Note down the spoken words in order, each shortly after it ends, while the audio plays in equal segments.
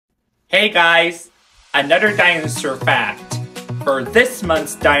Hey guys, another dinosaur fact. For this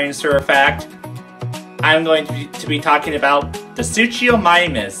month's dinosaur fact, I'm going to be talking about the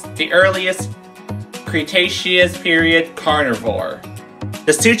Suchominus, the earliest Cretaceous period carnivore.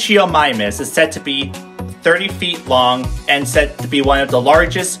 The Suchominus is said to be 30 feet long and said to be one of the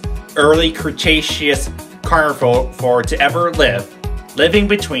largest early Cretaceous carnivore to ever live, living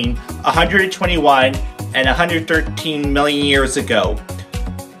between 121 and 113 million years ago.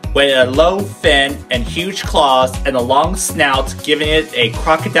 With a low fin and huge claws and a long snout, giving it a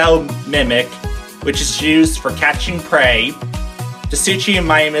crocodile mimic, which is used for catching prey. The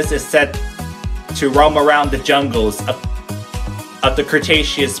Suchominus is said to roam around the jungles of the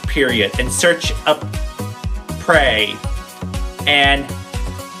Cretaceous period in search of prey and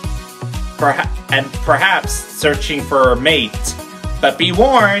perhaps searching for a mate. But be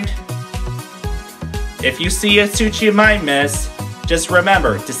warned, if you see a Suchominus, just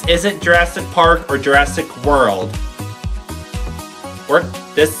remember, this isn't Jurassic Park or Jurassic World.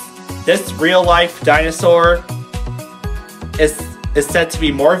 This real-life dinosaur is said to be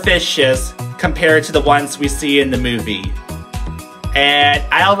more vicious compared to the ones we see in the movie. And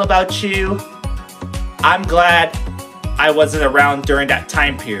I don't know about you, I'm glad I wasn't around during that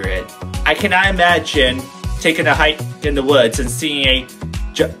time period. I cannot imagine taking a hike in the woods and seeing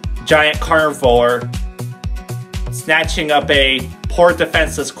a giant carnivore snatching up a poor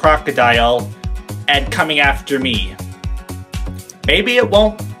defenseless crocodile and coming after me. Maybe it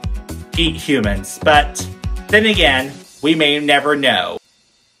won't eat humans, but then again, we may never know.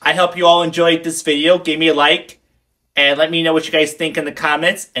 I hope you all enjoyed this video. Give me a like and let me know what you guys think in the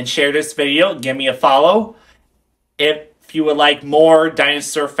comments, and share this video. Give me a follow if you would like more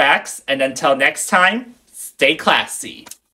dinosaur facts, and until next time, stay classy.